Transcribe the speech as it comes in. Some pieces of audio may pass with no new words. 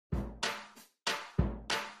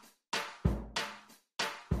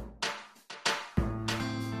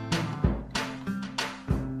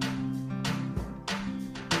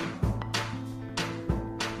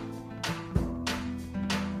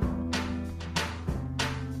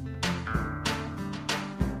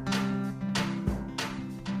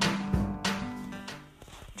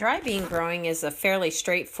Dry bean growing is a fairly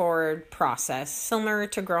straightforward process, similar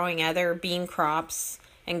to growing other bean crops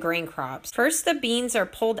and grain crops. First, the beans are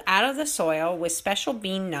pulled out of the soil with special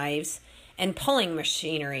bean knives and pulling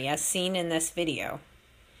machinery, as seen in this video.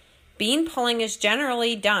 Bean pulling is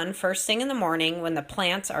generally done first thing in the morning when the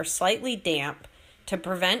plants are slightly damp to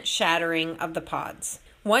prevent shattering of the pods.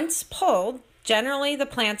 Once pulled, generally the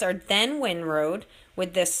plants are then windrowed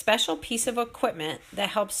with this special piece of equipment that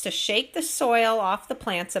helps to shake the soil off the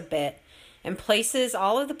plants a bit and places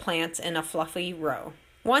all of the plants in a fluffy row.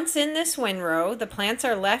 Once in this windrow, the plants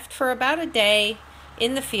are left for about a day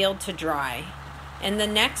in the field to dry. And the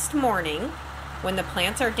next morning, when the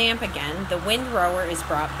plants are damp again, the windrower is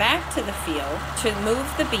brought back to the field to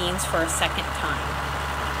move the beans for a second time.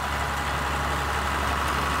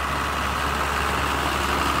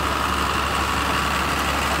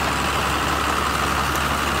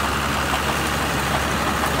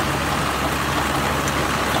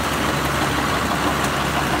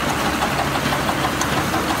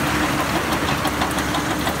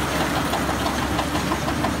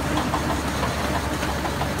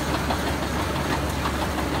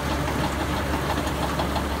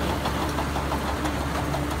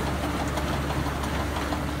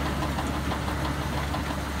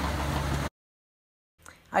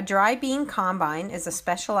 A dry bean combine is a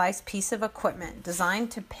specialized piece of equipment designed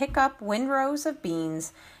to pick up windrows of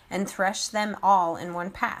beans and thresh them all in one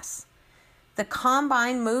pass. The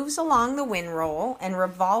combine moves along the windrow and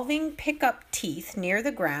revolving pickup teeth near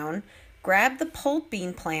the ground grab the pulled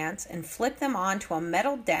bean plants and flip them onto a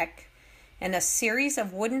metal deck and a series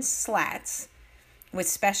of wooden slats with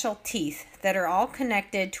special teeth that are all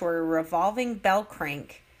connected to a revolving bell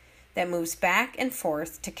crank that moves back and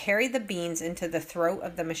forth to carry the beans into the throat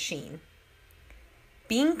of the machine.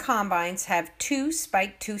 Bean combines have two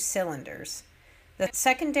spiked tooth cylinders. The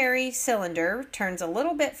secondary cylinder turns a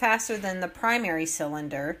little bit faster than the primary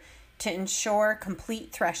cylinder to ensure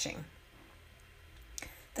complete threshing.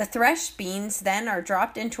 The threshed beans then are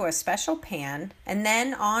dropped into a special pan and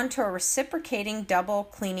then onto a reciprocating double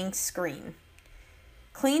cleaning screen.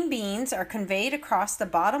 Clean beans are conveyed across the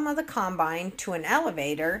bottom of the combine to an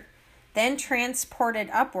elevator, then transported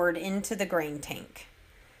upward into the grain tank.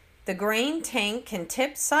 The grain tank can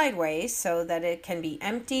tip sideways so that it can be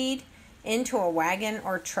emptied into a wagon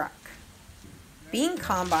or truck. Bean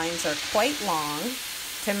combines are quite long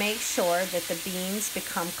to make sure that the beans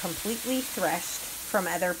become completely threshed from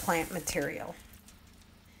other plant material.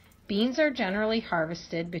 Beans are generally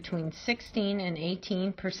harvested between 16 and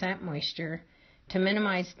 18% moisture to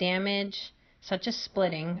minimize damage such as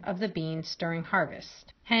splitting of the beans during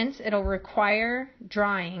harvest. Hence, it'll require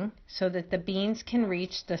drying so that the beans can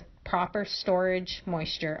reach the proper storage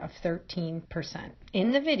moisture of 13%.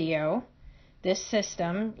 In the video, this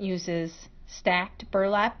system uses stacked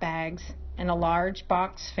burlap bags and a large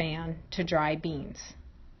box fan to dry beans.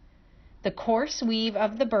 The coarse weave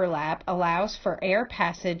of the burlap allows for air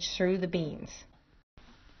passage through the beans.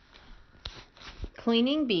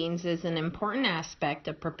 Cleaning beans is an important aspect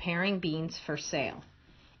of preparing beans for sale.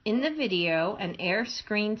 In the video, an air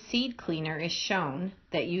screen seed cleaner is shown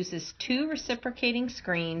that uses two reciprocating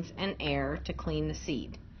screens and air to clean the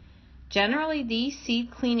seed. Generally, these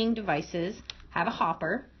seed cleaning devices have a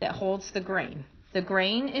hopper that holds the grain. The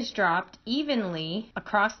grain is dropped evenly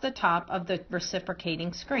across the top of the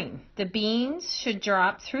reciprocating screen. The beans should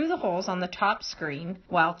drop through the holes on the top screen,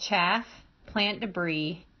 while chaff, plant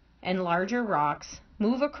debris, and larger rocks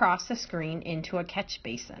move across the screen into a catch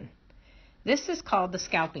basin. This is called the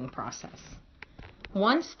scalping process.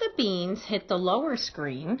 Once the beans hit the lower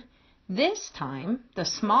screen, this time the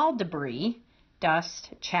small debris, dust,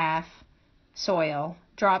 chaff, soil,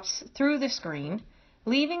 drops through the screen,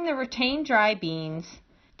 leaving the retained dry beans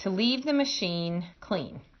to leave the machine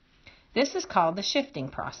clean. This is called the shifting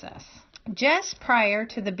process. Just prior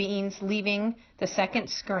to the beans leaving the second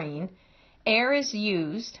screen, air is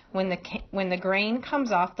used when the grain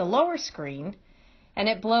comes off the lower screen, and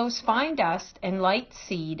it blows fine dust and light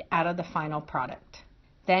seed out of the final product.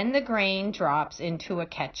 Then the grain drops into a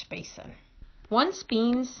catch basin. Once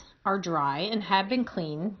beans are dry and have been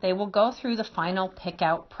cleaned, they will go through the final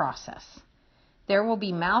pick-out process. There will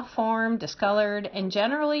be malformed, discolored, and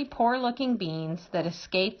generally poor-looking beans that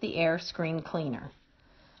escape the air screen cleaner.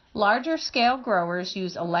 Larger scale growers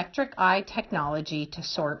use electric eye technology to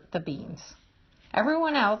sort the beans.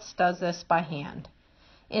 Everyone else does this by hand.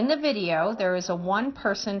 In the video, there is a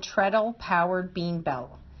one-person treadle-powered bean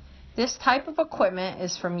belt. This type of equipment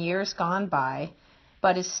is from years gone by,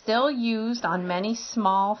 but is still used on many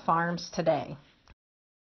small farms today.